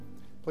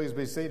Please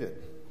be seated.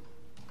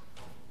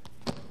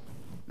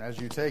 As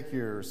you take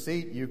your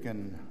seat, you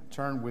can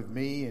turn with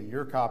me in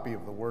your copy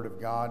of the Word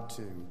of God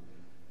to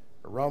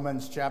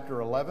Romans chapter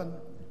 11.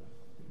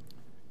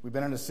 We've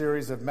been in a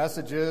series of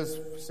messages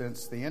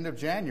since the end of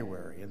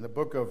January in the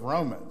book of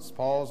Romans,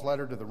 Paul's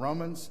letter to the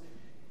Romans,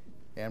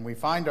 and we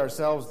find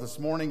ourselves this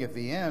morning at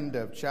the end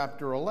of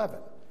chapter 11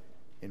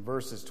 in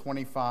verses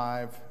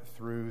 25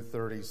 through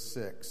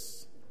 36.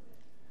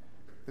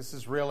 This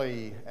is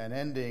really an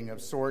ending of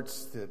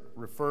sorts that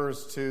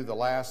refers to the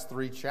last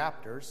three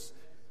chapters,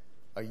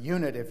 a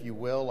unit, if you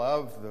will,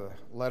 of the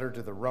letter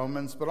to the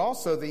Romans, but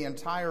also the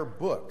entire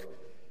book,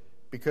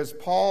 because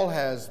Paul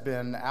has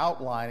been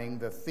outlining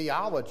the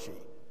theology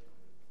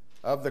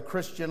of the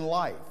Christian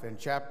life in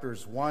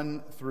chapters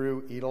 1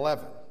 through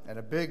 11. And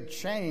a big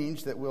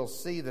change that we'll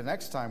see the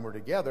next time we're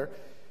together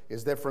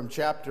is that from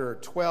chapter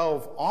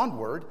 12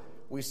 onward,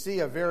 we see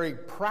a very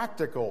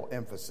practical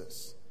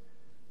emphasis,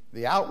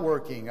 the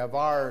outworking of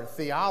our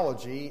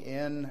theology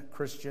in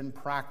Christian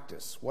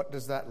practice. What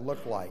does that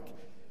look like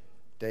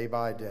day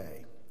by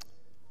day?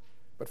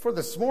 But for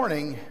this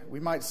morning, we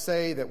might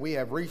say that we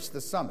have reached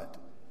the summit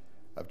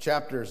of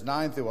chapters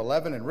 9 through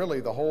 11, and really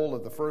the whole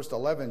of the first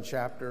 11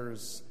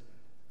 chapters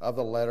of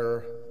the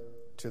letter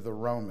to the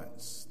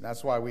Romans.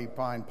 That's why we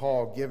find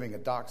Paul giving a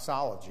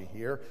doxology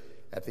here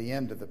at the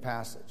end of the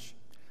passage.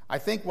 I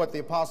think what the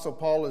Apostle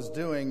Paul is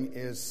doing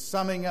is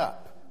summing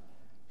up.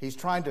 He's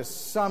trying to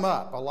sum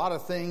up a lot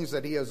of things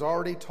that he has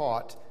already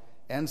taught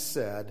and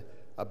said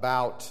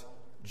about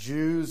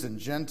Jews and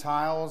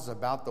Gentiles,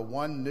 about the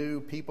one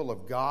new people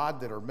of God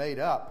that are made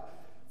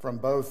up from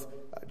both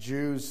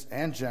Jews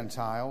and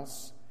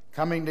Gentiles,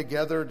 coming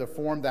together to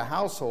form the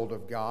household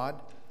of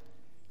God.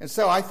 And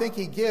so I think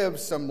he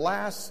gives some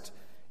last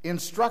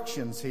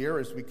instructions here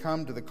as we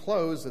come to the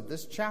close of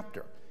this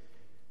chapter.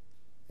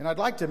 And I'd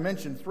like to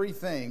mention three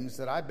things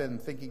that I've been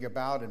thinking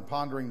about and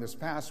pondering this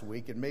past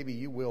week, and maybe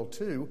you will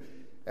too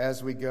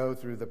as we go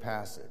through the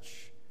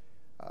passage.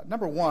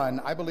 Number one,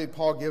 I believe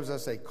Paul gives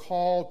us a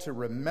call to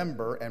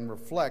remember and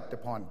reflect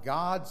upon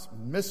God's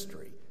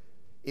mystery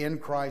in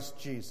Christ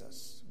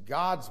Jesus.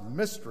 God's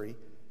mystery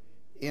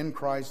in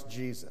Christ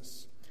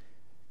Jesus.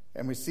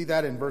 And we see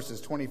that in verses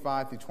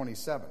 25 through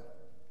 27.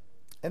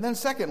 And then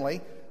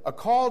secondly, a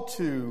call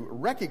to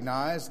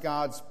recognize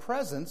God's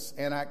presence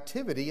and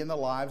activity in the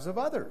lives of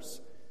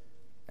others.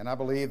 And I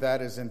believe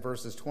that is in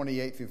verses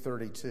 28 through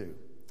 32.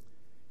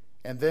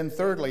 And then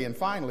thirdly and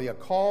finally, a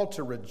call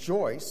to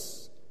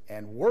rejoice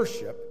and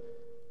worship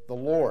the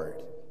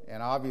Lord.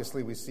 And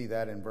obviously we see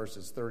that in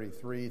verses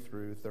 33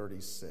 through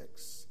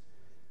 36.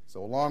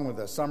 So along with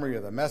a summary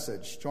of the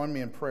message, join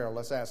me in prayer.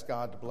 Let's ask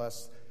God to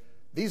bless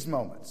these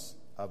moments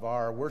of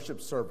our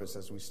worship service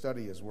as we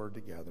study His Word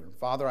together.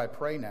 Father, I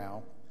pray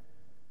now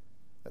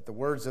that the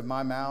words of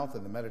my mouth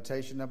and the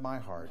meditation of my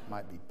heart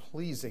might be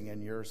pleasing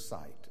in your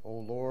sight, O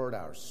Lord,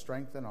 our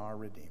strength and our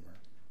Redeemer.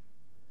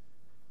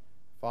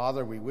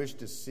 Father, we wish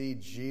to see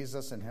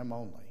Jesus and Him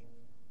only.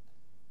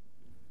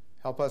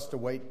 Help us to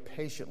wait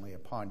patiently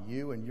upon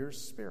you and your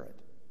Spirit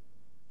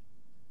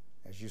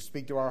as you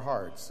speak to our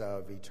hearts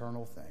of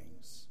eternal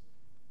things.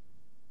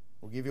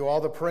 We'll give you all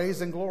the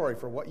praise and glory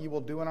for what you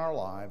will do in our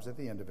lives at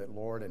the end of it,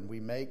 Lord, and we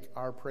make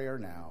our prayer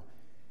now.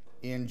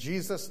 In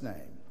Jesus'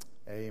 name,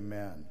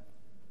 amen.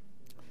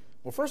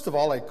 Well, first of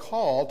all, a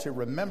call to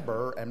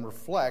remember and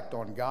reflect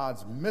on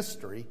God's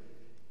mystery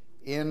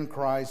in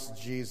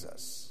Christ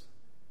Jesus.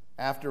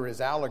 After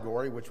his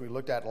allegory, which we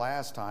looked at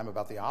last time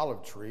about the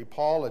olive tree,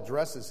 Paul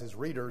addresses his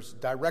readers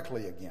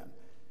directly again.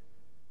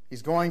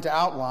 He's going to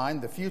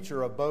outline the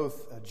future of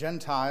both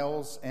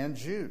Gentiles and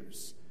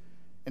Jews.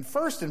 And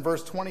first, in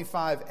verse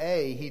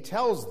 25a, he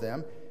tells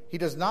them he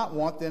does not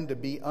want them to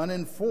be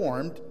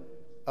uninformed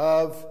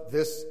of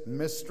this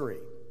mystery.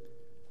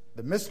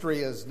 The mystery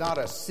is not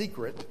a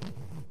secret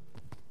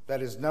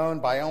that is known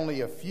by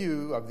only a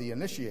few of the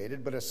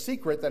initiated, but a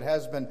secret that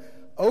has been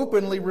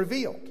openly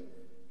revealed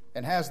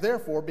and has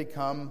therefore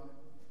become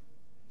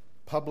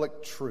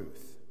public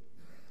truth.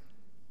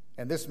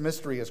 And this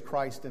mystery is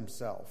Christ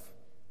himself.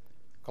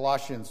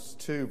 Colossians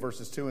 2,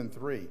 verses 2 and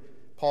 3,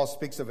 Paul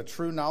speaks of a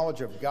true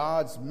knowledge of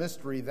God's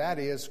mystery, that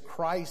is,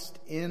 Christ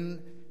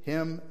in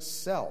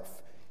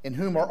himself, in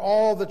whom are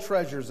all the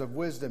treasures of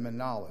wisdom and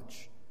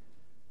knowledge.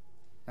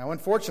 Now,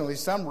 unfortunately,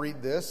 some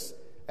read this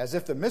as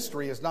if the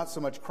mystery is not so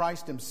much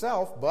Christ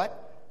himself,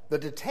 but the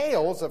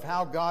details of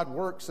how God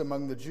works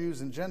among the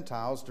Jews and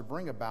Gentiles to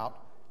bring about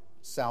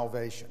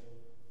salvation.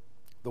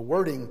 The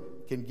wording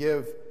can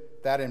give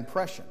that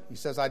impression. He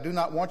says, I do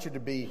not want you to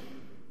be,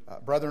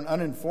 brethren,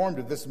 uninformed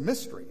of this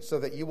mystery, so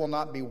that you will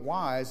not be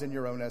wise in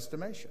your own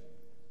estimation.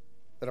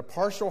 That a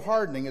partial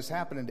hardening has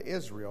happened to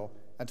Israel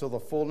until the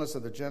fullness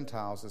of the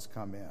Gentiles has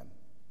come in.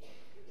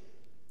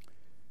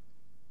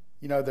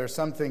 You know, there are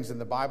some things in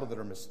the Bible that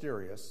are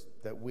mysterious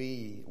that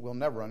we will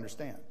never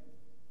understand.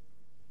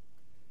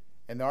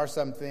 And there are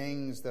some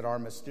things that are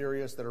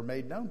mysterious that are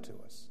made known to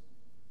us.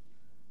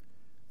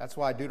 That's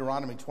why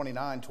Deuteronomy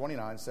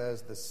 29:29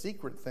 says the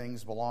secret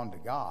things belong to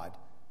God,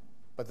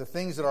 but the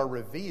things that are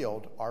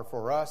revealed are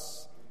for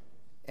us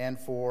and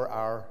for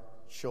our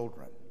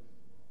children.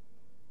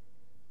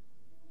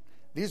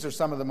 These are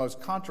some of the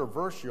most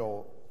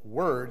controversial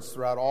words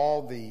throughout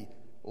all the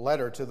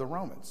letter to the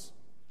Romans.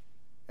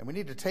 And we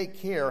need to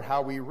take care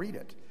how we read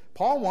it.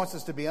 Paul wants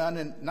us to be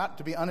not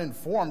to be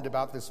uninformed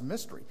about this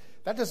mystery.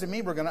 That doesn't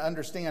mean we're going to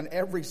understand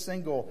every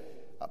single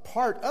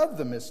part of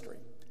the mystery.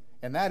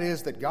 And that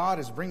is that God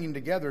is bringing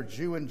together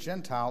Jew and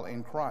Gentile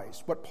in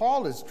Christ. What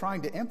Paul is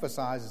trying to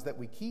emphasize is that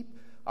we keep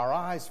our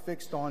eyes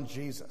fixed on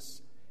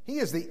Jesus. He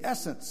is the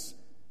essence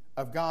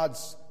of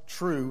God's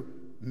true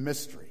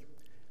mystery.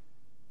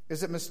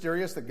 Is it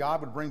mysterious that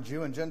God would bring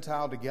Jew and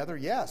Gentile together?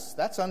 Yes,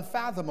 that's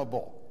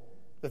unfathomable,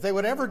 that they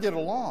would ever get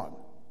along.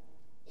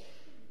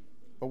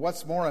 But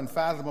what's more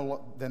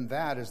unfathomable than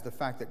that is the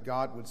fact that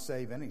God would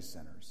save any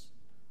sinners,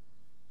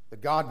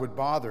 that God would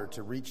bother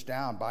to reach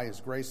down by his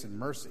grace and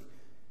mercy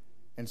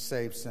and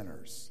save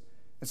sinners.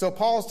 And so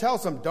Paul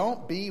tells them,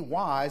 don't be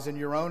wise in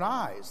your own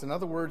eyes. In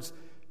other words,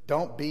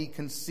 don't be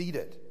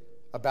conceited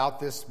about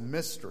this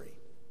mystery.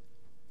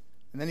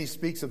 And then he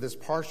speaks of this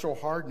partial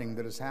hardening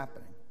that is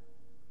happening.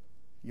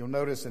 You'll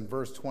notice in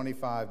verse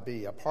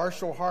 25b, a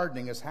partial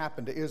hardening has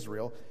happened to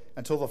Israel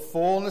until the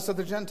fullness of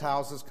the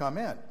Gentiles has come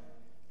in.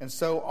 And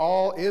so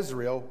all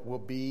Israel will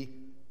be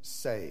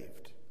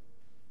saved.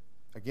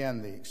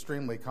 Again, the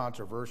extremely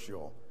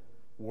controversial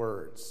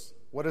words.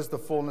 What does the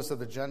fullness of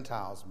the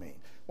Gentiles mean?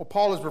 Well,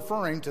 Paul is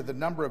referring to the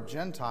number of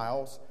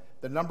Gentiles,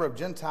 the number of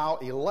Gentile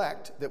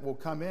elect that will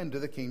come into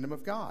the kingdom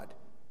of God.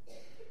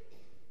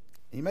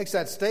 He makes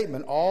that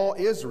statement, all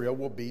Israel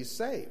will be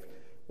saved.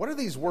 What do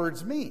these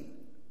words mean?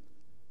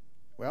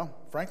 Well,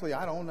 frankly,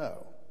 I don't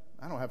know.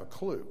 I don't have a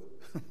clue.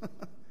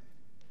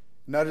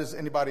 Nor does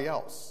anybody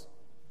else.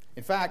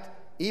 In fact,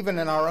 even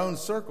in our own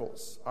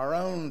circles, our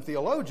own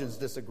theologians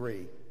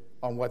disagree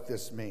on what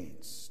this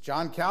means.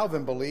 John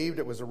Calvin believed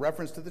it was a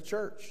reference to the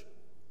church,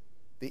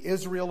 the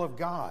Israel of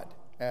God,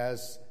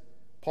 as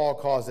Paul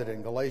calls it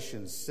in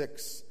Galatians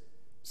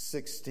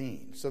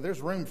 6:16. So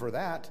there's room for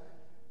that.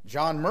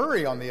 John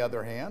Murray, on the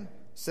other hand,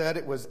 said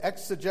it was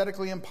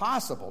exegetically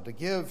impossible to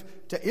give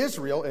to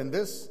Israel in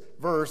this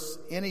verse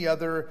any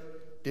other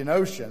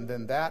denotion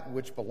than that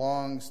which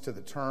belongs to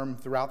the term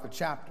throughout the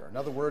chapter. In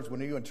other words,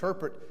 when you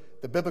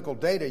interpret the biblical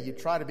data, you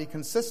try to be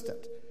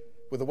consistent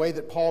with the way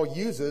that Paul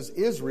uses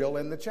Israel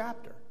in the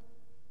chapter.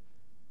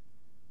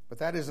 But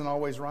that isn't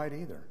always right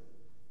either.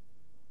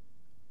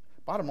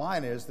 Bottom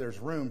line is there's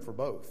room for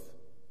both.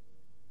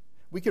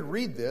 We could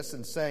read this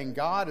and saying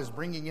God is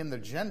bringing in the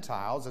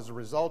Gentiles as a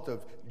result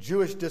of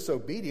Jewish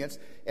disobedience,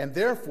 and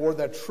therefore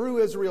the true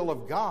Israel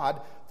of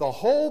God, the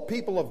whole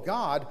people of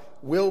God,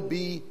 will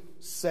be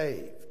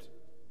saved.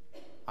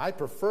 I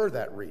prefer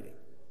that reading.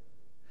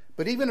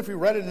 But even if we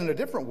read it in a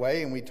different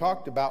way and we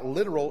talked about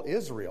literal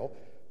Israel,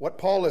 what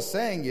Paul is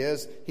saying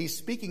is he's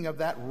speaking of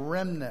that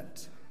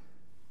remnant.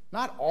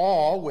 Not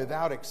all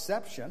without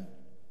exception,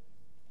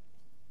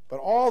 but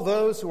all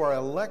those who are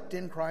elect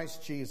in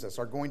Christ Jesus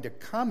are going to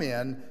come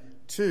in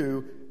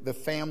to the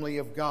family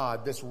of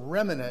God, this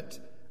remnant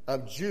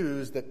of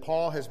Jews that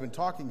Paul has been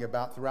talking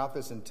about throughout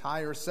this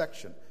entire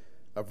section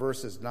of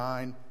verses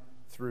 9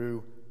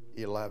 through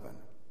 11.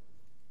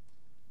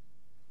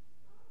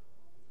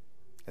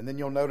 And then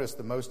you'll notice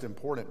the most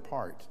important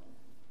part,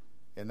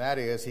 and that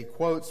is he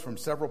quotes from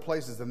several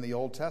places in the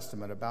Old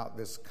Testament about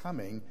this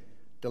coming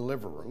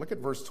deliverer. Look at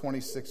verse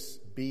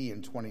 26b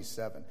and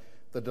 27.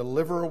 The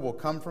deliverer will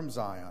come from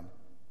Zion.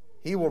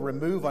 He will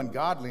remove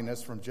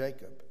ungodliness from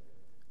Jacob.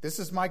 This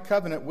is my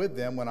covenant with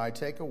them when I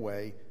take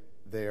away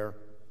their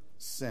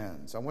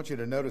sins. I want you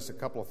to notice a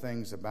couple of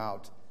things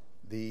about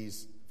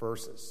these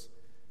verses.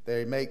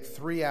 They make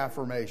three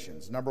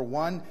affirmations. Number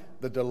one,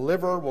 the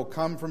deliverer will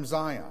come from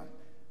Zion.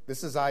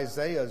 This is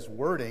Isaiah's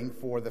wording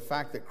for the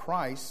fact that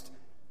Christ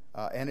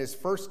and his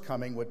first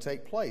coming would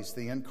take place,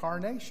 the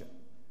incarnation.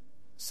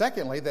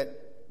 Secondly, that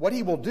what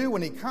he will do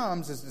when he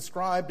comes is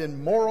described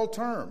in moral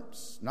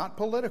terms, not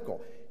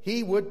political.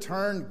 He would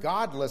turn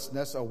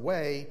godlessness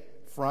away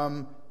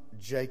from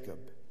Jacob.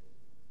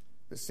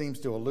 This seems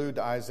to allude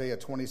to Isaiah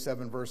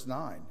 27, verse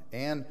 9,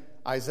 and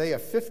Isaiah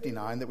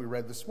 59 that we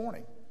read this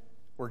morning,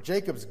 where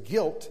Jacob's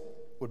guilt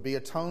would be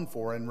atoned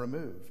for and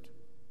removed.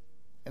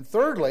 And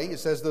thirdly, it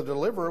says the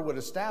deliverer would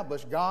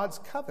establish God's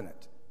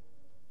covenant,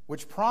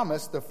 which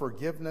promised the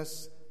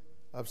forgiveness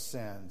of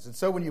sins. And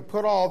so when you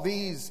put all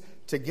these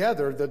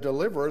together, the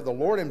deliverer, the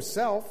Lord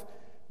himself,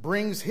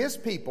 brings his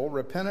people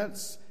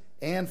repentance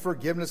and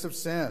forgiveness of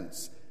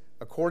sins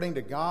according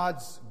to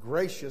God's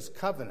gracious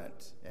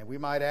covenant, and we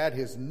might add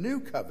his new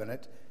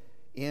covenant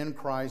in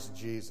Christ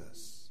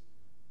Jesus.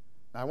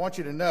 Now I want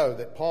you to know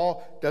that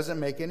Paul doesn't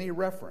make any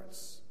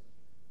reference.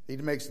 He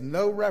makes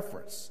no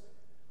reference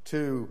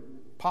to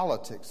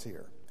politics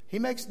here. He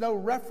makes no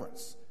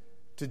reference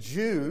to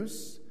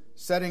Jews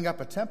setting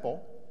up a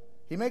temple.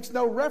 He makes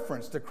no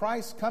reference to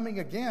Christ coming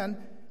again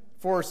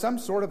for some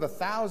sort of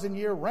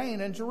 1,000-year reign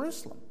in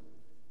Jerusalem.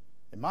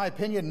 In my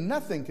opinion,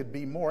 nothing could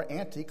be more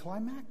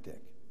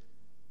anticlimactic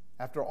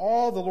after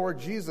all the Lord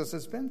Jesus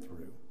has been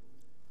through.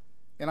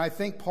 And I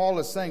think Paul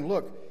is saying,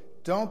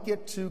 look, don't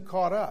get too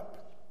caught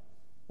up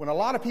When a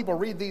lot of people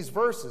read these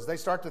verses, they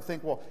start to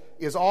think, well,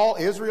 is all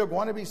Israel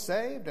going to be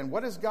saved? And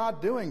what is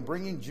God doing,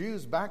 bringing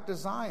Jews back to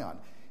Zion?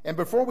 And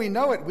before we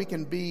know it, we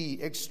can be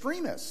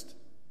extremist.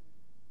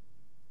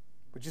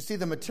 But you see,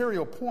 the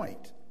material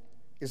point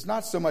is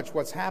not so much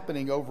what's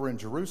happening over in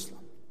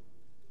Jerusalem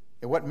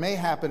and what may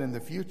happen in the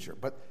future,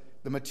 but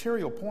the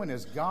material point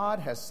is God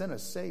has sent a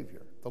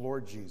Savior, the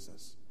Lord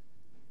Jesus.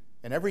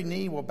 And every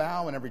knee will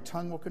bow and every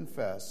tongue will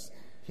confess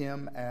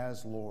him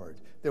as Lord.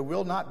 There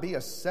will not be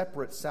a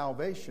separate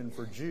salvation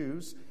for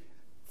Jews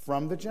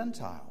from the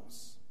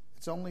Gentiles.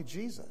 It's only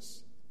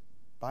Jesus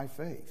by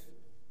faith.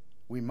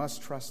 We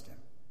must trust him.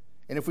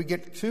 And if we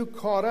get too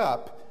caught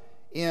up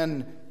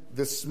in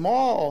the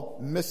small,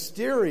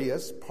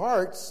 mysterious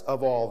parts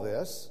of all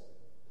this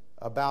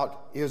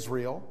about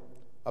Israel,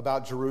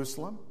 about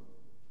Jerusalem,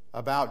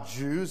 about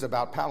Jews,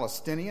 about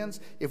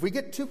Palestinians, if we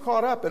get too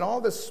caught up in all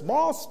this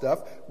small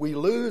stuff, we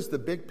lose the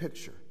big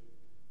picture.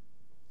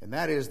 And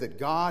that is that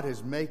God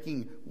is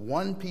making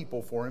one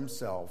people for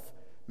himself,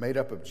 made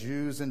up of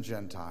Jews and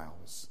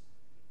Gentiles.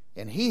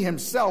 And he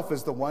himself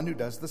is the one who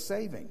does the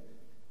saving.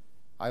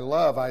 I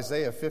love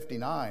Isaiah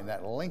 59,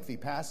 that lengthy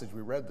passage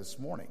we read this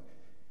morning.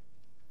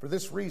 For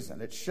this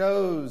reason, it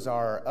shows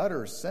our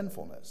utter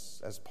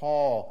sinfulness, as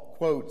Paul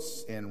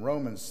quotes in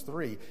Romans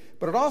 3.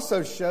 But it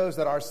also shows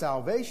that our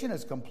salvation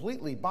is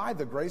completely by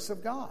the grace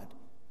of God.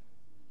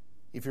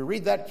 If you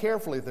read that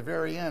carefully at the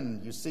very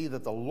end, you see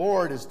that the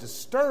Lord is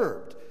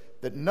disturbed,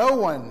 that no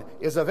one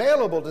is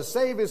available to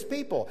save his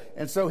people.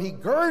 And so he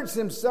girds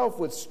himself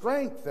with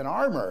strength and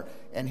armor,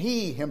 and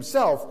he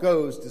himself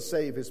goes to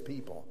save his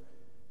people.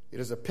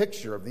 It is a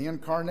picture of the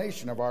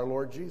incarnation of our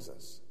Lord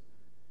Jesus.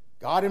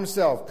 God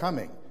himself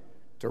coming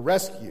to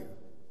rescue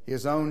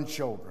his own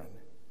children.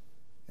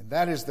 And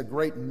that is the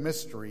great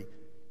mystery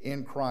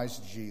in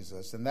Christ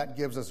Jesus. And that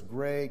gives us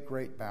great,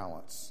 great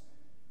balance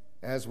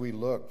as we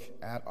look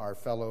at our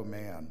fellow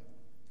man.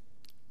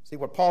 See,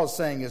 what Paul is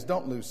saying is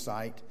don't lose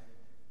sight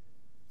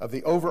of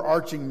the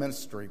overarching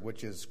mystery,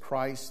 which is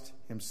Christ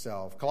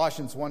himself.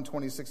 Colossians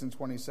 1:26 and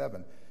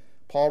 27.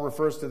 Paul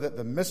refers to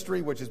the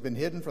mystery which has been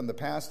hidden from the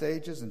past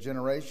ages and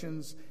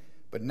generations,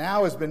 but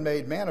now has been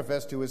made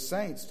manifest to his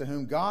saints, to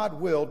whom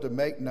God willed to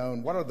make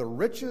known what are the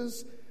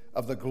riches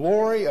of the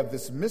glory of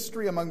this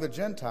mystery among the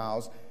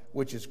Gentiles,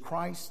 which is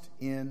Christ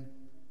in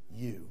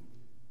you.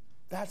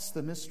 That's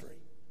the mystery.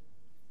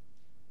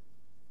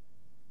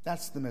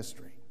 That's the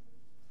mystery.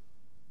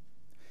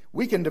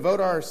 We can devote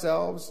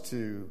ourselves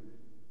to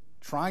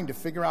trying to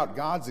figure out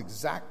God's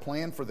exact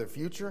plan for the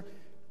future.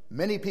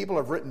 Many people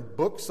have written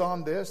books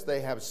on this.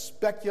 They have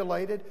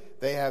speculated.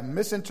 They have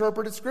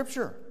misinterpreted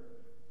Scripture.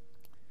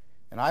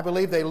 And I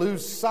believe they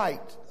lose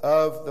sight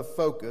of the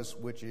focus,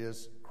 which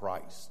is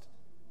Christ.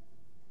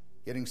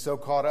 Getting so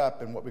caught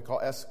up in what we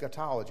call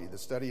eschatology, the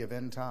study of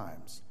end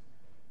times.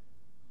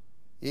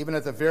 Even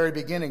at the very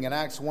beginning in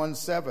Acts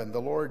 1:7, the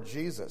Lord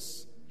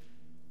Jesus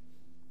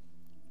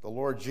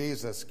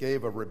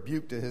gave a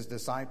rebuke to his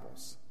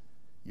disciples.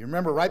 You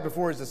remember right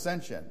before his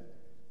ascension,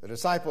 the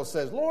disciple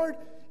says, Lord,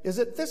 is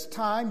it this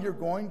time you're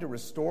going to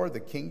restore the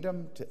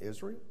kingdom to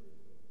Israel?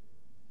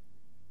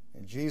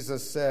 And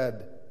Jesus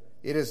said,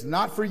 it is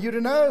not for you to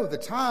know the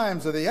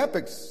times or the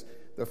epochs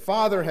the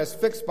Father has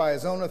fixed by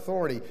his own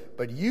authority,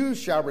 but you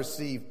shall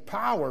receive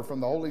power from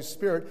the Holy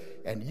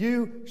Spirit, and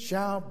you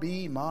shall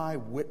be my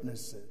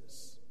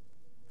witnesses.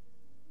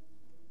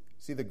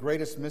 See, the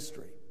greatest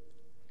mystery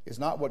is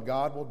not what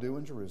God will do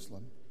in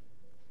Jerusalem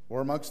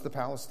or amongst the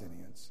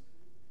Palestinians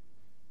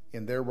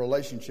in their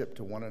relationship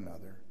to one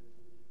another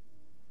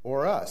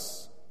or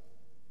us.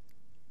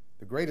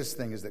 The greatest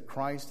thing is that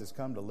Christ has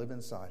come to live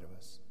inside of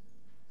us,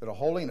 that a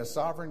holy and a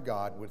sovereign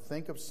God would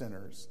think of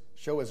sinners,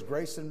 show his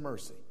grace and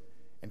mercy,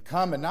 and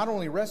come and not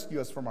only rescue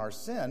us from our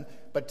sin,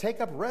 but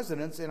take up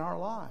residence in our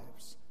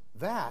lives.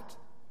 That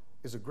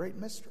is a great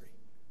mystery.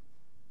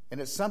 And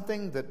it's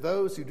something that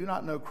those who do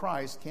not know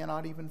Christ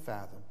cannot even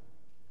fathom,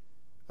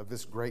 of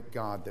this great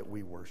God that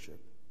we worship.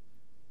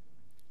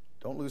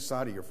 Don't lose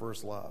sight of your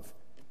first love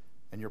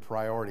and your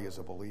priority as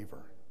a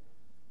believer.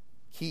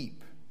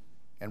 Keep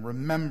and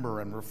remember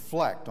and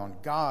reflect on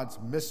God's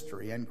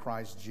mystery in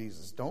Christ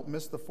Jesus. Don't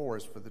miss the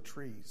forest for the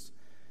trees.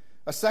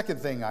 A second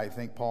thing I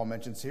think Paul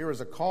mentions here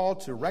is a call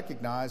to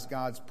recognize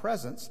God's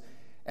presence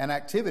and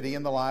activity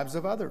in the lives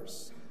of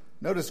others.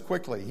 Notice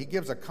quickly, he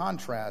gives a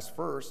contrast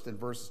first in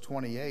verses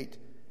 28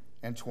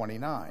 and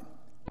 29.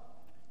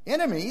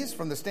 Enemies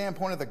from the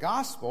standpoint of the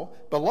gospel,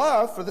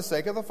 beloved for the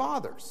sake of the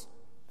fathers.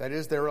 That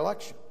is their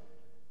election.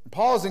 And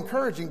Paul is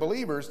encouraging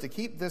believers to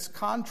keep this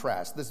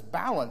contrast, this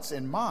balance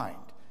in mind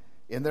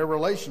in their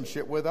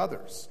relationship with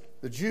others,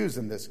 the Jews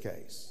in this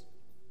case.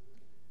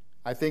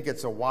 I think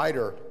it's a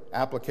wider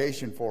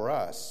application for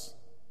us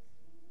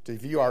to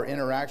view our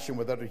interaction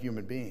with other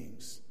human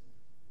beings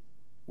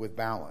with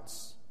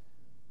balance.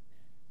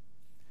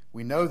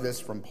 We know this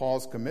from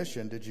Paul's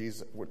commission to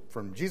Jesus,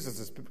 from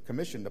Jesus'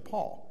 commission to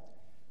Paul.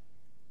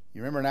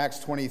 You remember in Acts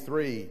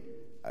 23,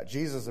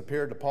 Jesus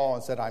appeared to Paul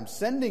and said, I'm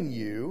sending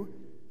you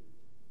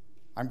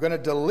I'm going to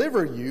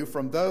deliver you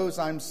from those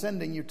I'm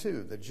sending you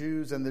to, the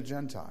Jews and the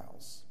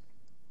Gentiles,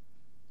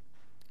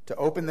 to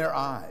open their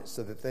eyes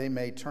so that they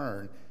may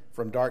turn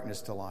from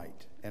darkness to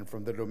light and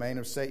from the domain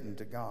of Satan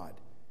to God,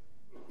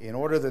 in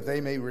order that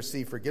they may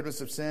receive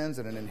forgiveness of sins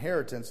and an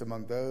inheritance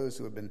among those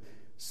who have been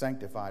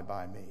sanctified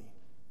by me.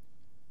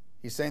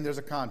 He's saying there's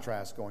a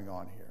contrast going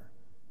on here.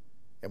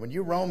 And when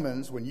you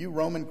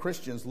Roman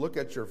Christians look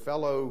at your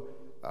fellow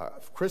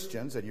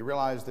Christians and you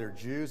realize they're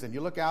Jews, and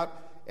you look out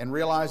and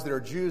realize there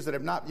are Jews that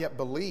have not yet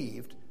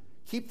believed,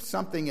 keep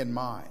something in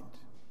mind.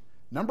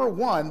 Number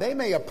one, they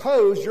may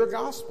oppose your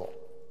gospel.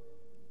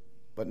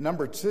 But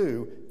number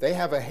two, they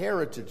have a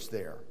heritage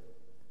there.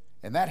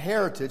 And that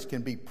heritage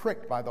can be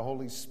pricked by the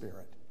Holy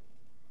Spirit.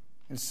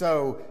 And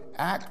so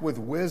act with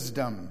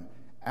wisdom,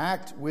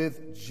 act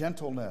with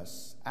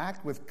gentleness,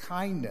 act with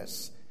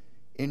kindness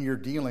in your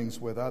dealings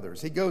with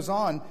others. He goes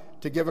on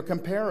to give a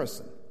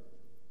comparison.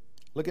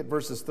 Look at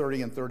verses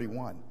 30 and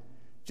 31.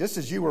 Just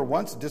as you were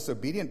once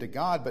disobedient to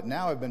God, but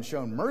now have been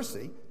shown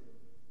mercy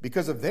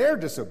because of their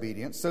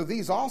disobedience, so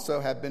these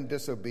also have been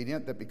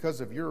disobedient, that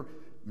because of your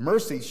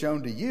mercy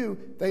shown to you,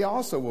 they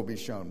also will be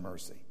shown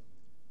mercy.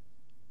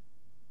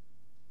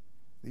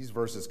 These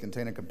verses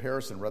contain a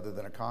comparison rather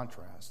than a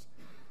contrast.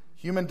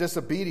 Human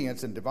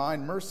disobedience and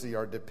divine mercy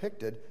are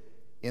depicted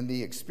in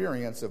the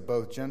experience of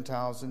both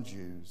Gentiles and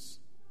Jews.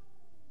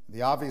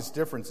 The obvious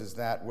difference is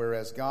that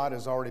whereas God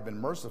has already been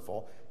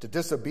merciful to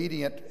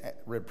disobedient,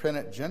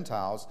 repentant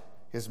Gentiles,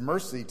 his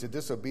mercy to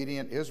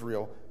disobedient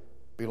Israel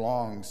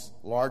belongs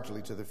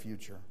largely to the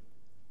future.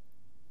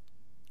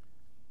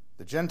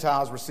 The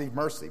Gentiles receive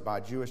mercy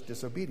by Jewish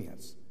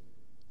disobedience,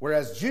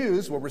 whereas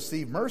Jews will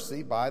receive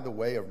mercy by the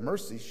way of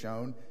mercy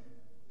shown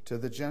to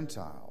the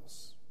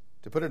Gentiles.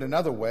 To put it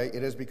another way,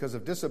 it is because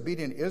of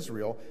disobedient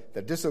Israel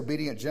that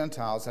disobedient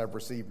Gentiles have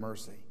received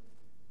mercy.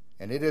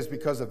 And it is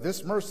because of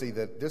this mercy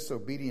that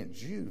disobedient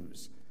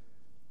Jews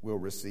will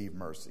receive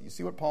mercy. You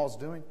see what Paul's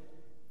doing?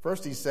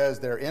 First he says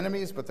they're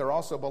enemies, but they're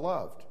also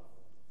beloved.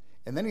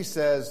 And then he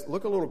says,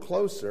 look a little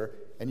closer,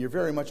 and you're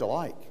very much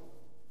alike.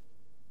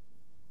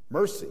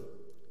 Mercy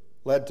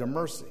led to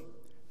mercy.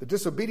 The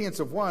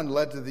disobedience of one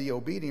led to the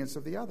obedience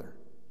of the other.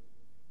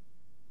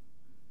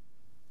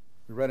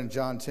 We read in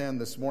John 10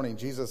 this morning,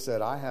 Jesus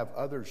said, I have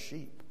other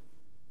sheep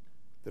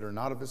that are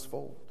not of this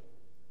fold.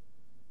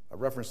 A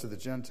reference to the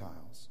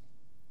Gentiles.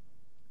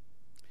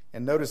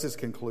 And notice his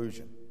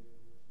conclusion.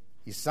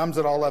 He sums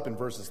it all up in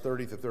verses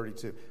 30 to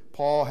 32.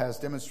 Paul has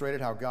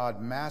demonstrated how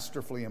God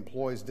masterfully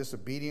employs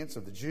disobedience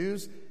of the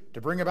Jews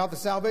to bring about the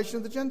salvation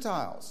of the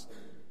Gentiles.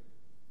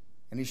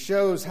 And he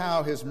shows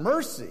how his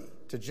mercy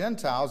to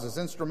Gentiles is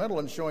instrumental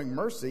in showing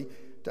mercy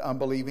to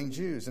unbelieving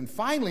Jews. And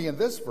finally, in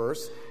this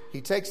verse,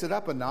 he takes it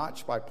up a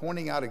notch by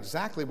pointing out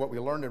exactly what we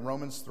learned in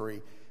Romans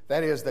 3.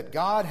 That is, that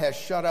God has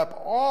shut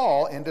up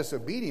all in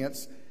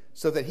disobedience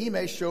so that he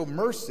may show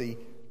mercy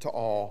to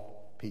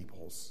all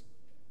peoples.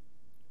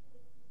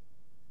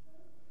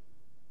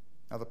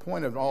 Now, the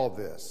point of all of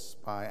this,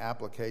 by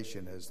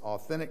application, is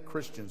authentic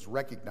Christians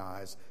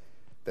recognize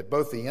that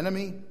both the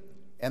enemy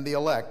and the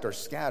elect are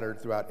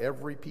scattered throughout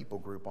every people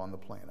group on the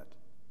planet.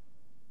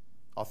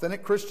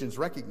 Authentic Christians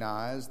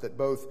recognize that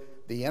both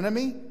the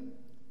enemy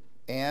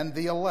and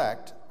the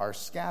elect are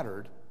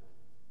scattered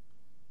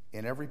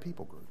in every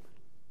people group.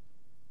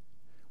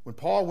 When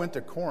Paul went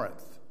to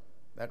Corinth,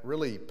 that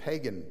really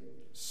pagan,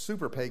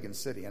 super pagan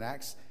city, in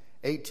Acts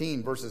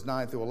 18, verses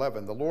 9 through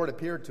 11, the Lord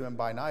appeared to him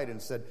by night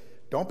and said,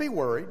 don't be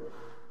worried.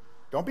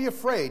 Don't be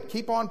afraid.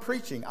 Keep on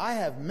preaching. I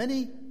have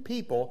many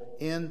people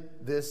in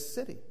this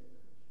city.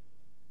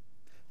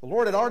 The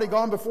Lord had already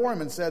gone before him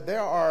and said,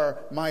 there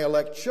are my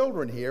elect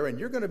children here, and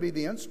you're going to be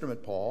the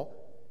instrument, Paul,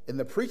 in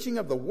the preaching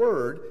of the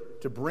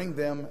word to bring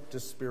them to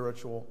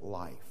spiritual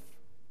life.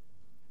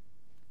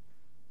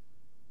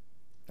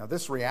 Now,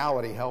 this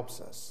reality helps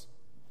us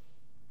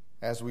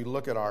as we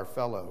look at our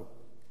fellow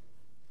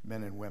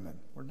men and women.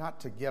 We're not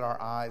to get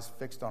our eyes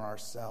fixed on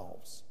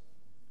ourselves.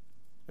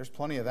 There's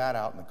plenty of that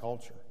out in the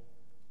culture.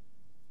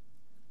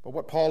 But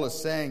what Paul is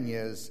saying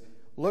is,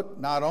 look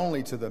not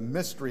only to the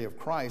mystery of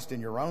Christ in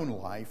your own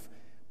life,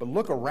 but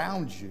look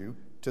around you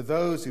to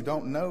those who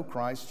don't know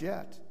Christ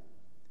yet,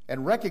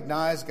 and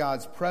recognize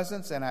God's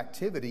presence and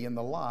activity in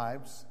the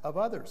lives of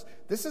others.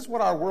 This is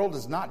what our world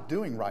is not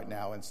doing right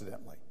now,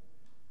 incidentally.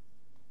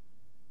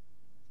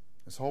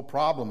 This whole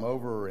problem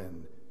over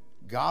in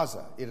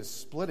Gaza, it is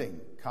splitting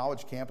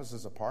college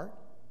campuses apart.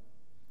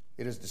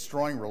 It is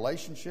destroying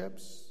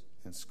relationships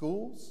in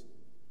schools,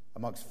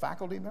 amongst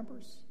faculty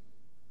members,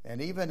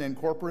 and even in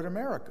corporate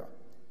America.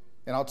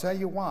 And I'll tell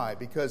you why.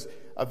 Because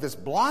of this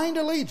blind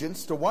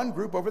allegiance to one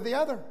group over the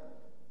other.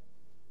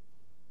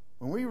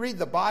 When we read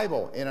the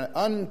Bible in an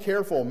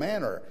uncareful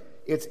manner,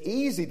 it's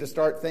easy to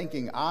start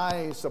thinking,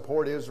 I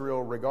support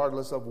Israel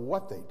regardless of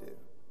what they do.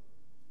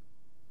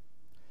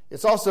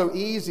 It's also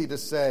easy to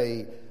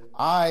say,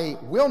 I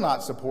will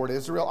not support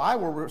Israel. I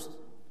will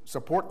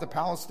support the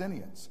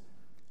Palestinians.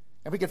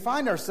 And we can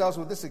find ourselves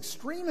with this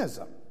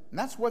extremism, and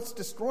that's what's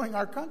destroying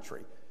our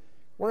country.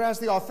 Whereas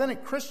the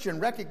authentic Christian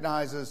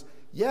recognizes,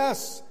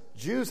 yes,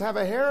 Jews have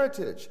a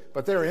heritage,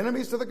 but they're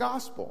enemies to the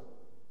gospel.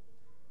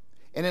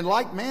 And in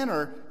like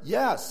manner,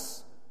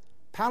 yes,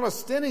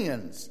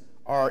 Palestinians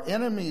are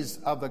enemies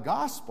of the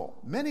gospel,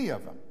 many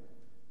of them,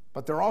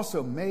 but they're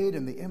also made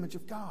in the image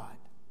of God.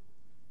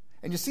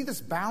 And you see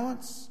this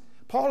balance?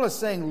 Paul is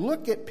saying,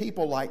 look at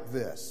people like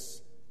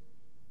this,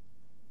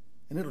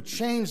 and it'll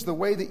change the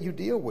way that you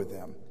deal with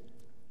them.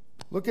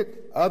 Look at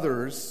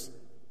others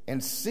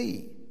and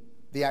see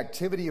the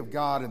activity of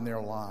God in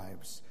their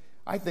lives.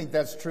 I think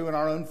that's true in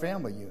our own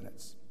family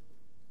units.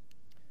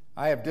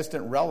 I have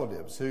distant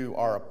relatives who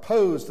are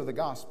opposed to the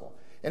gospel.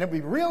 And it'd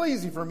be real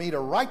easy for me to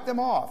write them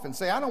off and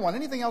say, I don't want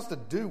anything else to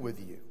do with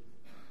you.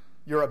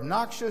 You're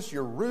obnoxious,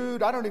 you're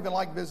rude, I don't even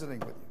like visiting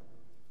with you.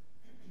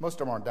 Most of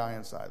them aren't dying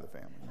inside of the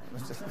family.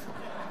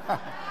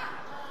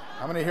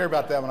 I'm going to hear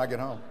about that when I get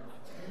home.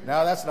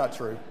 No, that's not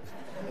true.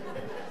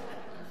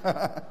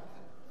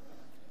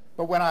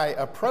 But when I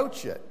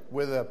approach it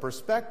with a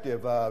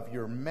perspective of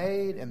you're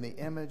made in the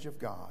image of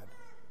God,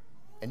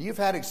 and you've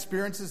had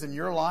experiences in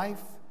your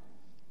life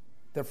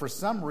that for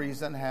some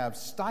reason have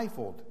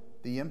stifled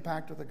the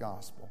impact of the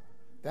gospel,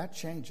 that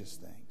changes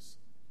things.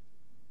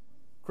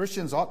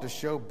 Christians ought to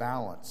show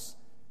balance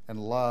and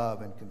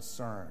love and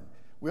concern.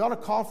 We ought to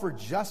call for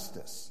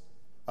justice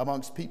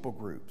amongst people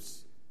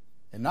groups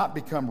and not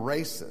become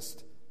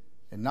racist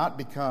and not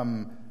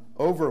become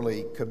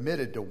overly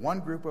committed to one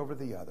group over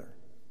the other,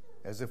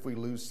 as if we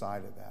lose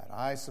sight of that.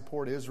 I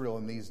support Israel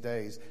in these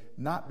days,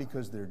 not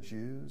because they're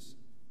Jews,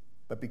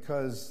 but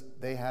because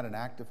they had an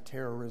act of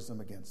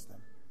terrorism against them.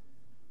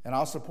 And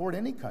I'll support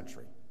any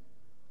country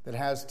that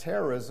has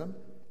terrorism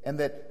and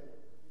that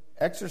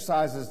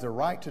exercises the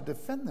right to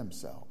defend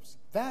themselves.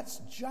 That's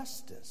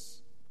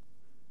justice.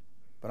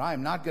 But I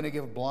am not going to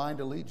give blind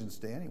allegiance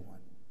to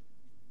anyone,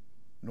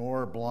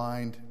 nor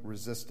blind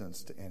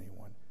resistance to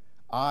anyone.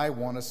 I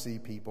want to see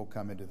people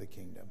come into the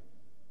kingdom,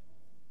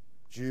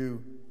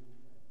 Jew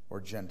or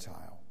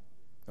Gentile,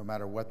 no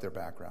matter what their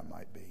background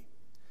might be.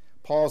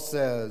 Paul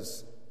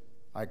says,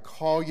 I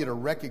call you to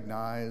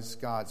recognize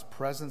God's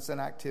presence and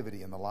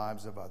activity in the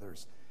lives of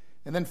others.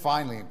 And then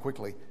finally and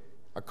quickly,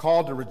 a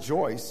call to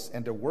rejoice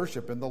and to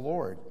worship in the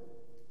Lord.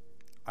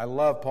 I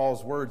love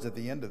Paul's words at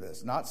the end of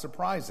this. Not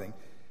surprising.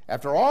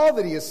 After all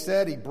that he has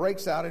said, he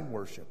breaks out in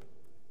worship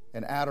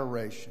and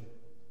adoration.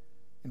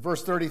 In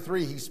verse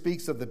 33, he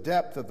speaks of the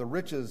depth of the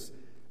riches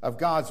of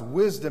God's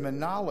wisdom and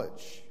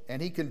knowledge.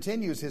 And he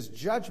continues, his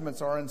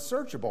judgments are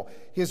unsearchable.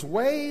 His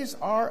ways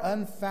are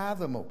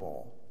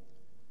unfathomable.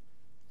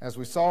 As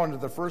we saw under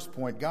the first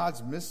point,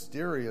 God's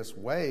mysterious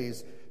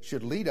ways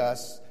should lead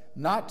us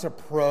not to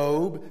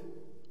probe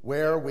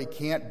where we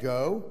can't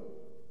go,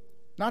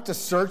 not to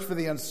search for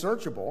the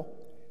unsearchable.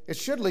 It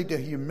should lead to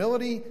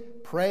humility,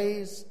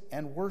 praise,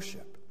 and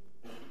worship.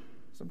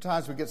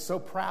 Sometimes we get so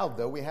proud,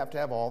 though, we have to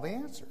have all the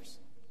answers.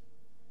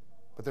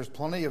 But there's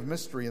plenty of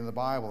mystery in the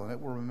Bible, and it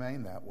will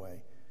remain that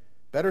way.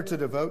 Better to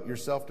devote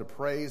yourself to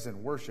praise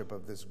and worship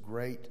of this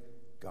great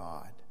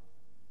God.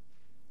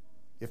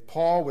 If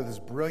Paul, with his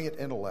brilliant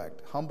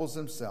intellect, humbles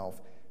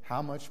himself,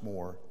 how much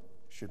more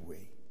should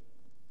we?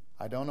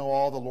 I don't know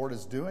all the Lord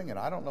is doing, and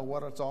I don't know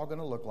what it's all going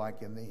to look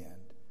like in the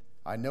end.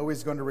 I know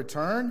he's going to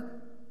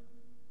return,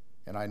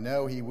 and I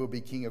know he will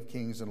be King of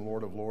Kings and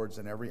Lord of Lords,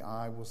 and every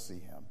eye will see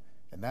him.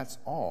 And that's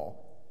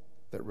all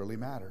that really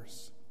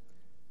matters.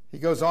 He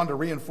goes on to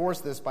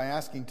reinforce this by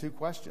asking two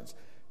questions.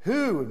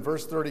 Who, in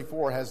verse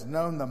 34, has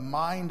known the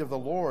mind of the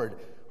Lord,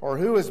 or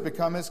who has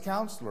become his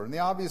counselor? And the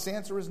obvious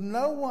answer is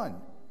no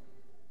one.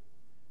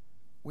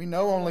 We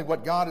know only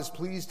what God is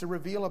pleased to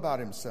reveal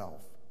about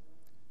himself.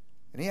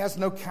 And he has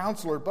no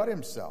counselor but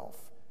himself.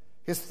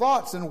 His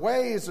thoughts and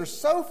ways are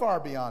so far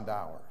beyond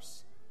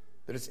ours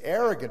that it's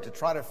arrogant to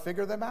try to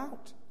figure them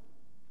out.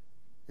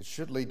 It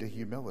should lead to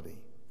humility.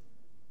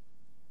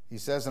 He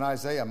says in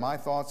Isaiah, my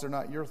thoughts are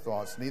not your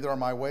thoughts, neither are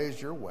my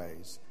ways your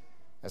ways.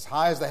 As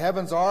high as the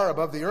heavens are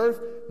above the earth,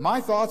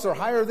 my thoughts are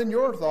higher than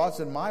your thoughts,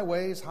 and my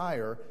ways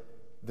higher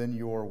than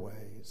your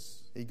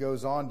ways. He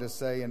goes on to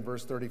say in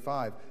verse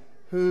 35,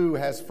 who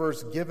has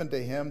first given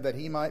to him that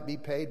he might be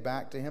paid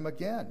back to him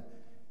again?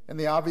 And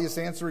the obvious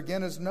answer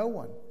again is no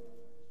one.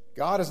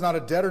 God is not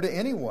a debtor to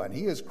anyone.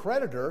 He is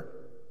creditor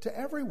to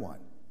everyone.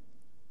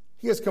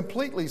 He is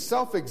completely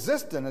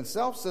self-existent and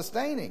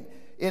self-sustaining,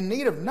 in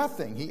need of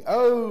nothing. He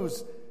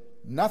owes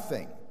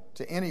nothing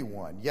to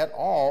anyone, yet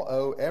all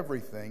owe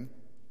everything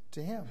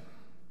to him.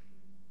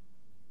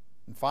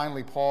 And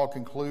finally, Paul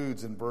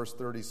concludes in verse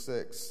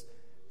 36,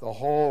 the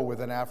whole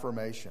with an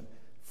affirmation.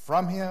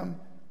 From him,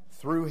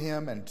 through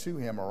him, and to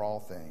him are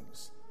all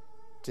things.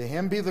 To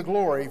him be the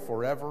glory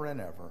forever and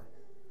ever.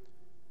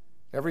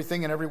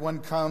 Everything and everyone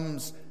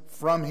comes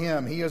from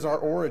him. He is our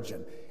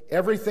origin.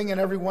 Everything and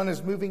everyone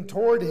is moving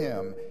toward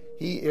him.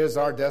 He is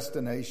our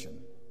destination.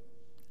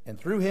 And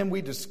through him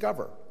we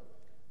discover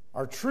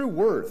our true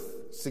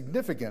worth,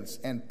 significance,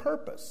 and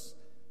purpose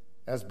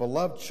as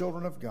beloved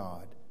children of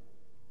God,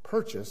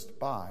 purchased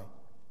by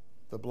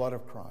the blood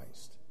of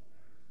Christ.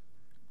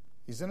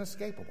 He's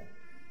inescapable.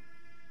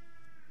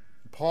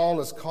 Paul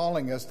is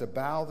calling us to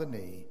bow the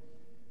knee,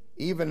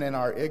 even in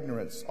our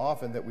ignorance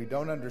often, that we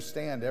don't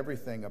understand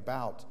everything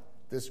about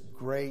this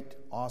great,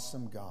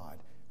 awesome God.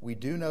 We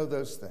do know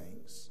those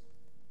things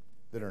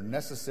that are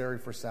necessary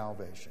for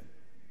salvation,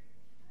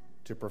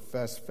 to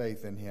profess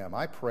faith in him.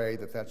 I pray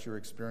that that's your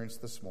experience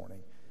this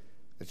morning,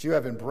 that you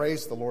have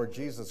embraced the Lord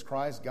Jesus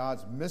Christ,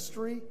 God's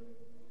mystery,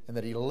 and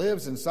that he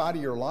lives inside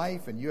of your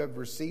life, and you have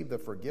received the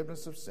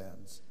forgiveness of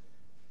sins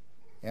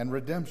and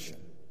redemption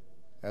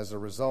as a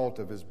result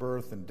of his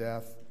birth and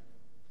death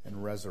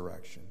and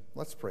resurrection.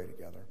 Let's pray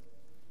together.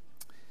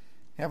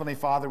 Heavenly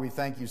Father, we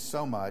thank you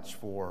so much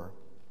for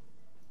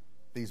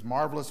these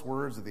marvelous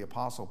words of the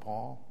Apostle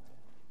Paul.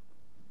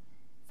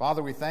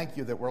 Father, we thank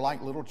you that we're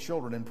like little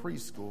children in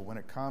preschool when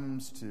it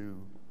comes to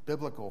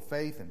biblical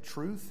faith and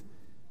truth.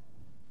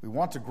 We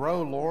want to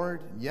grow,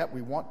 Lord, and yet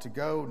we want to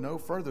go no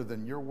further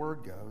than your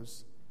word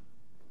goes.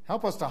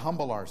 Help us to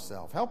humble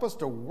ourselves. Help us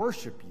to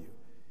worship you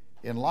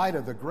in light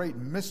of the great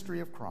mystery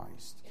of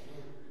Christ.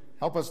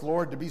 Help us,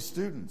 Lord, to be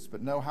students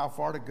but know how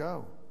far to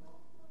go.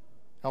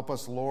 Help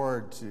us,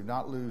 Lord, to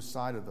not lose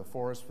sight of the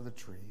forest for the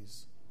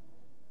trees.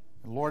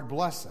 And Lord,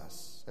 bless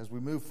us as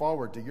we move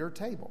forward to your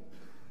table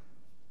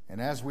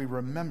and as we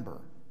remember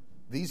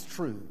these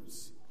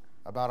truths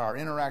about our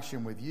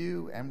interaction with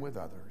you and with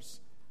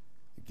others.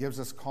 It gives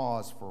us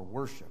cause for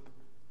worship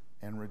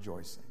and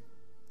rejoicing.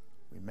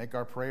 We make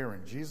our prayer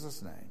in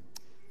Jesus' name.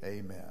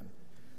 Amen.